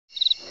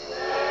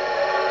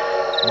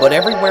But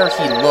everywhere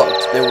he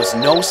looked, there was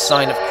no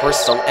sign of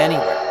Krystal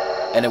anywhere,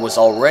 and it was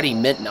already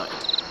midnight.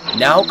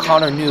 Now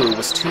Connor knew it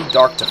was too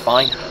dark to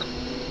find her.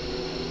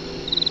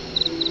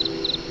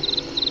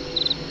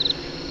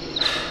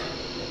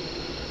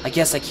 I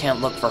guess I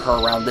can't look for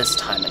her around this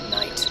time at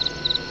night.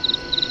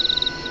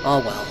 Oh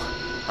well,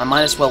 I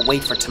might as well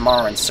wait for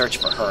tomorrow and search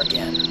for her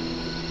again.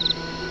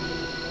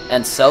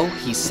 And so,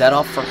 he set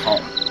off for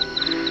home.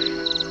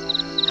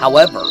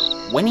 However,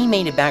 when he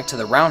made it back to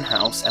the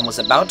roundhouse and was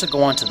about to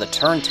go onto the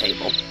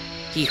turntable,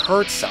 he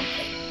heard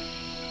something.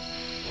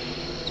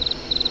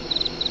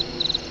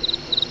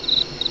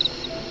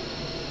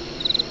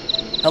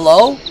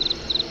 Hello?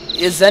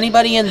 Is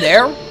anybody in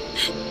there?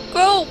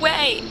 Go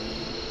away!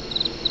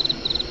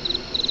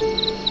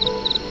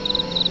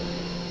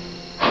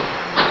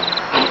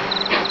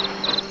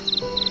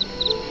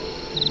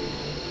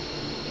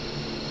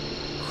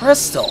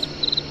 Krystal,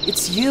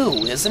 it's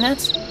you, isn't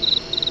it?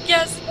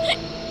 Yes,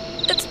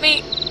 it's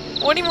me.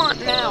 What do you want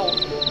now?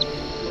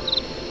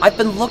 I've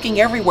been looking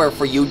everywhere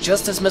for you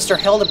just as Mr.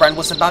 Hildebrand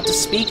was about to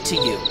speak to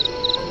you.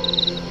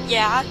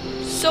 Yeah?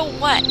 So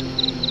what?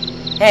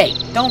 Hey,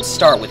 don't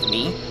start with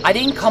me. I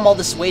didn't come all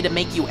this way to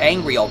make you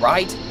angry,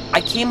 alright?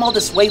 I came all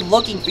this way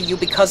looking for you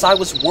because I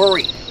was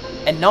worried.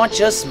 And not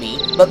just me,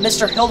 but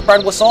Mr.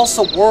 Hildebrand was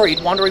also worried,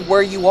 wondering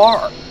where you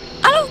are.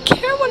 I don't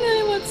care what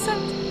anyone says.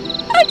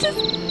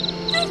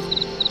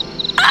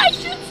 I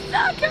just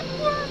suck at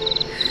work.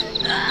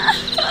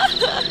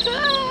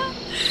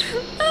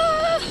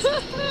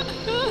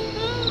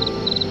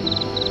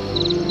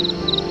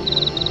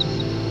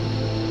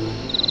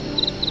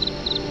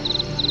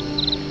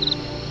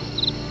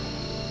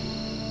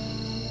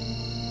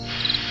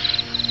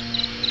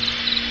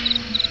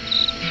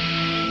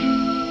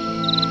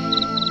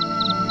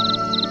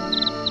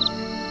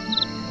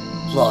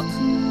 Look,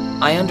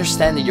 I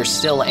understand that you're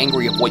still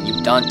angry of what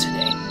you've done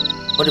today.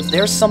 But if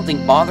there's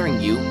something bothering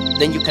you,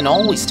 then you can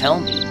always tell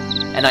me.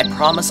 And I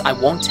promise I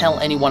won't tell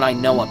anyone I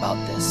know about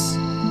this.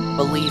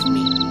 Believe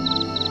me.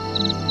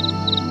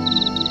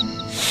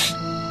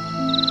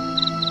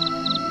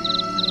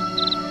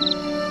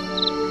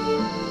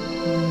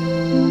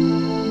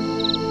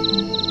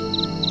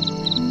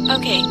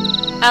 Okay,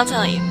 I'll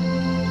tell you.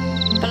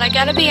 But I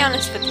gotta be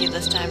honest with you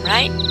this time,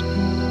 right?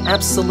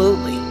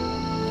 Absolutely.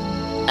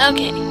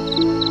 Okay.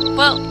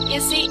 Well, you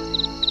see,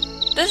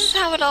 this is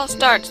how it all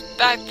starts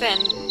back then,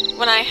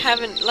 when I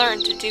haven't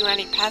learned to do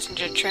any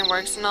passenger train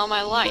works in all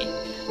my life.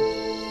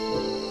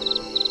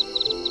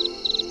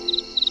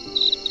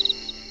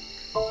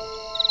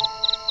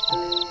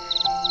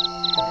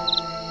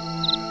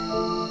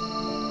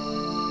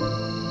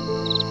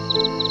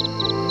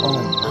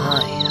 Oh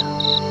my.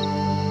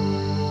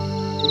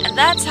 And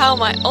that's how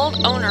my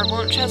old owner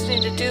won't trust me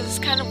to do this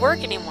kind of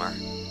work anymore.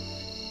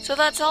 So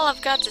that's all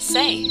I've got to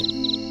say.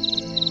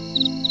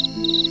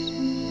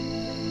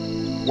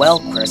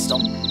 Well,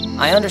 Krystal,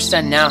 I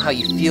understand now how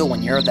you feel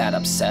when you're that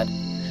upset,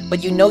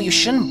 but you know you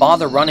shouldn't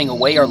bother running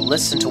away or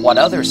listen to what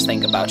others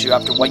think about you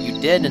after what you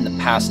did in the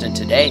past and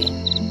today.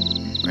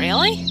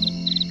 Really?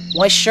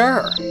 Why,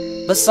 sure.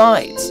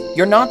 Besides,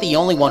 you're not the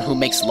only one who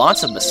makes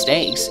lots of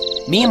mistakes.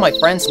 Me and my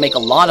friends make a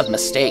lot of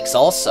mistakes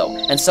also,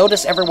 and so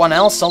does everyone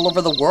else all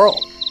over the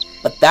world.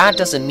 But that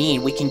doesn't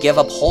mean we can give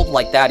up hope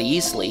like that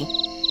easily.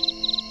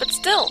 But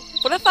still,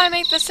 what if I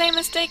make the same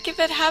mistake if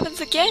it happens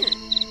again?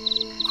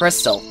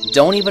 Krystal,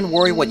 don't even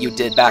worry what you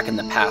did back in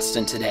the past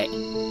and today.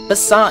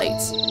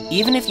 Besides,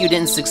 even if you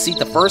didn't succeed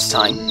the first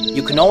time,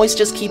 you can always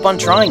just keep on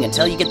trying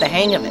until you get the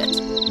hang of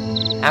it.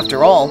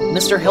 After all,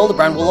 Mr.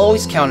 Hildebrand will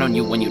always count on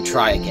you when you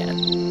try again.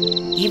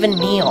 Even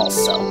me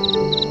also.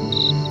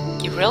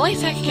 You really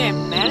think I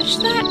can manage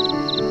that?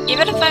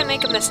 Even if I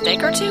make a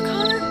mistake or two,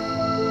 Connor?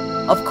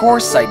 Of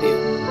course I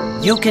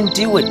do. You can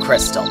do it,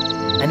 Krystal.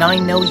 And I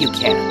know you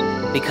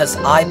can, because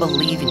I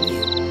believe in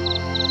you.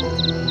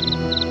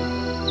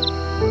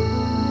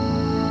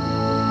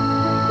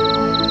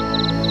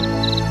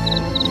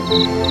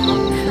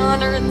 Oh,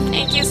 Connor,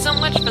 thank you so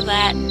much for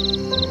that.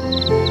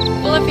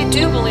 Well, if you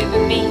do believe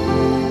in me,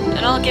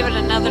 then I'll give it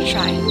another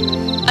try.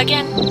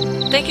 Again,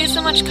 thank you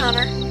so much,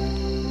 Connor.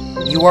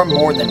 You are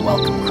more than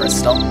welcome,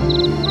 Krystal.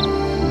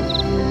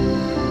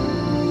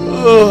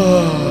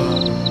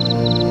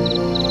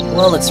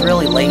 Well, it's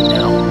really late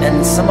now,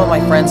 and some of my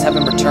friends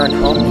haven't returned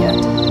home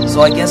yet,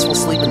 so I guess we'll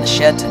sleep in the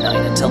shed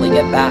tonight until they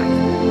get back.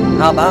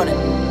 How about it?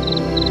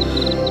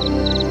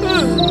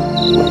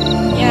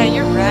 Yeah,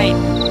 you're right.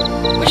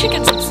 We should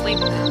get some sleep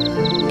now.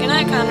 Good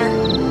night, Connor.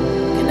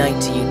 Good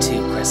night to you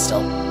too,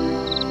 Krystal.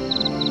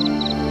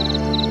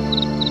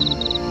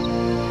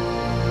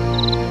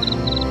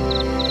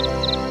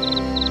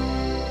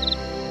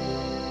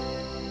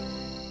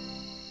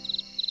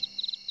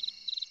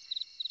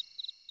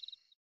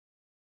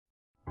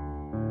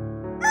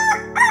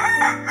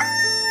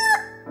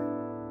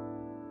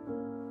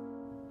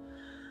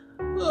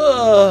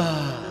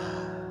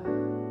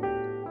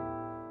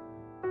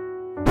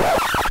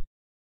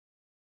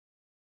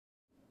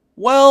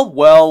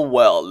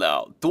 Well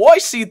now. Do I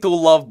see two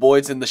love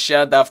boys in the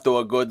shed after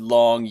a good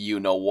long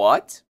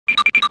you-know-what?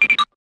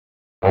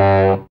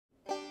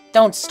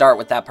 Don't start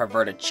with that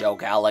perverted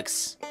joke,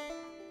 Alex.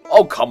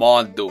 Oh, come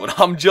on, dude.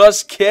 I'm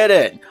just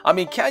kidding. I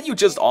mean, can't you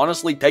just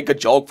honestly take a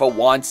joke for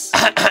once?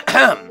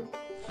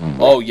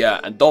 Oh, yeah,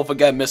 and don't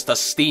forget Mr.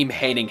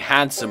 Steam-hating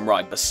Handsome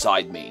right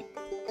beside me.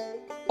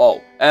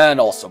 Oh, and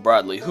also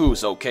Bradley,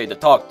 who's okay to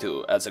talk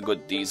to as a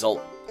good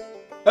diesel.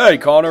 Hey,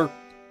 Connor.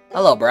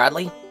 Hello,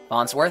 Bradley.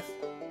 Farnsworth.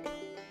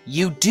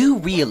 You do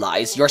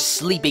realize you're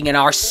sleeping in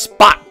our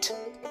spot?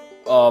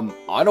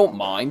 I don't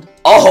mind.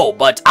 Oh,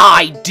 but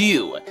I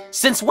do.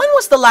 Since when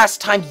was the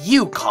last time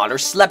you, Connor,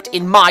 slept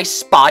in my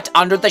spot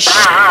under the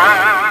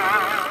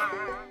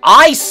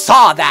I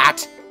saw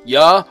that!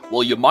 Yeah?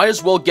 Well, you might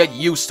as well get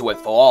used to it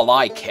for all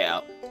I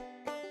care.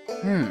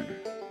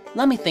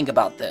 Let me think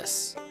about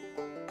this.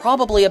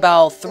 Probably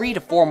about 3 to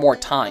 4 more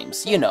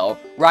times, you know,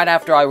 right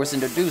after I was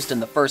introduced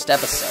in the first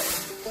episode.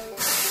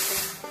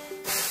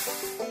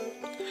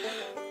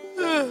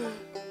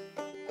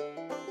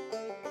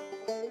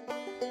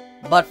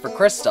 But for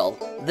Krystal,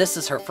 this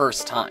is her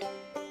first time.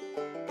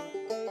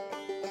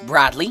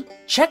 Bradley,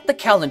 check the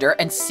calendar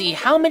and see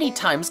how many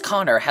times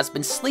Connor has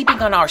been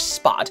sleeping on our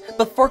spot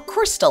before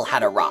Krystal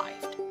had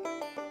arrived.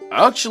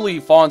 Actually,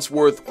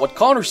 Farnsworth, what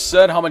Connor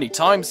said how many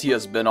times he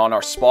has been on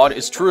our spot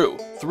is true.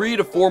 3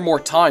 to 4 more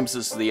times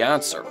is the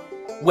answer.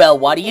 Well,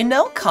 what do you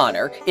know,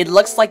 Connor? It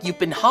looks like you've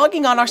been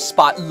hogging on our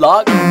spot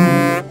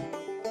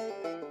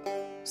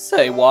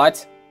Say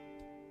what?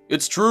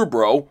 It's true,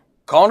 bro.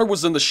 Connor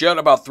was in the shed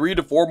about 3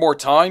 to 4 more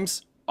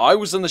times, I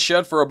was in the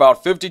shed for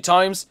about 50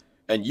 times,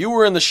 and you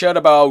were in the shed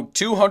about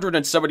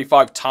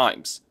 275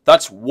 times.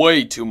 That's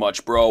way too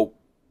much, bro.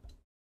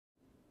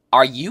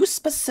 Are you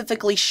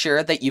specifically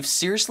sure that you've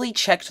seriously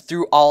checked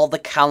through all the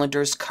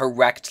calendars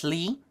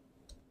correctly?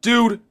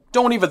 Dude,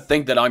 don't even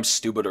think that I'm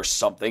stupid or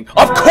something.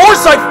 Of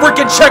course I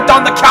freaking checked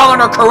on the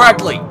calendar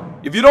correctly!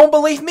 If you don't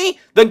believe me,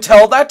 then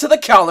tell that to the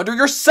calendar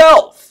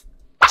yourself!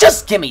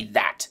 Just give me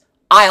that.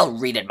 I'll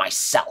read it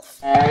myself.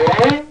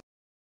 Damn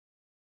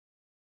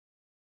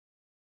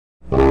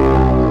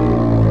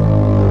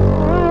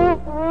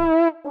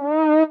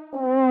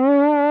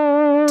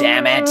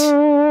it.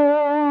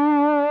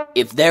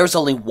 If there's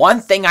only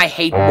one thing I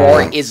hate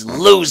more is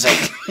losing.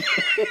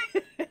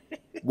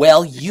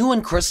 Well, you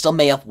and Krystal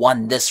may have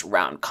won this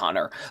round,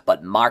 Connor,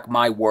 but mark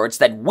my words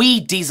that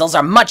we diesels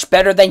are much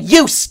better than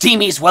you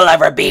steamies will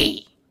ever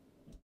be.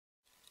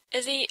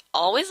 Is he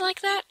always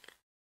like that?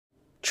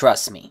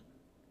 Trust me.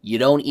 You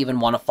don't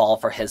even want to fall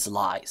for his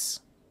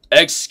lies.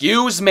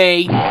 Excuse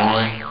me!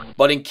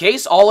 But in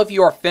case all of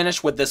you are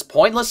finished with this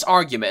pointless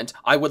argument,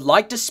 I would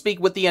like to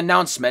speak with the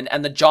announcement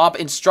and the job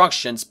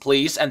instructions,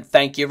 please, and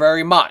thank you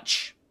very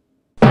much.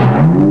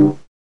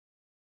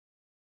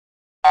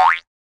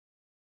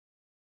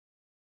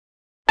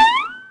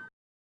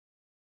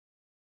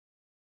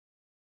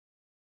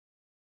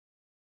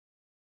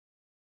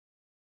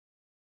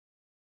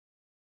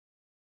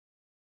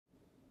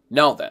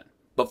 Now then.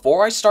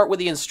 Before I start with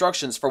the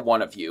instructions for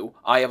one of you,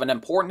 I have an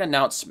important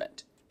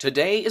announcement.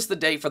 Today is the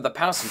day for the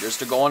passengers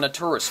to go on a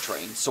tourist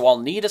train, so I'll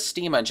need a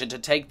steam engine to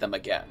take them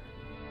again.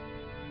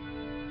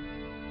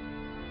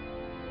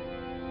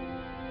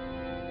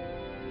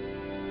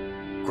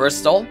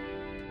 Krystal?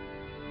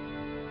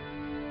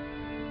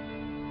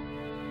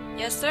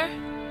 Yes, sir?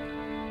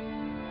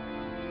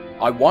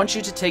 I want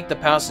you to take the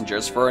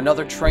passengers for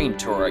another train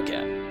tour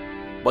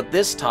again. But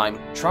this time,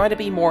 try to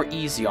be more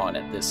easy on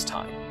it this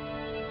time.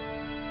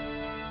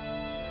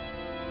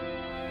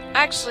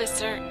 Actually,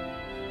 sir,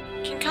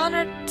 can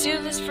Connor do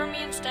this for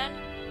me instead?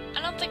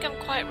 I don't think I'm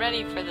quite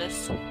ready for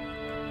this.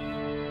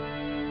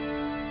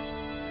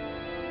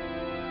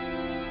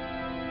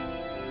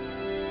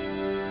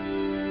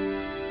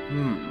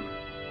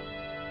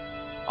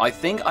 I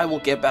think I will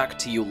get back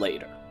to you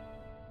later.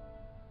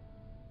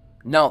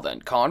 Now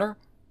then, Connor,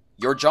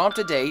 your job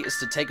today is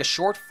to take a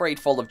short freight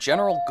full of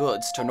general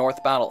goods to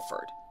North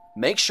Battleford.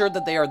 Make sure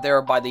that they are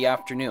there by the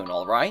afternoon,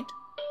 alright?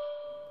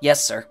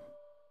 Yes, sir.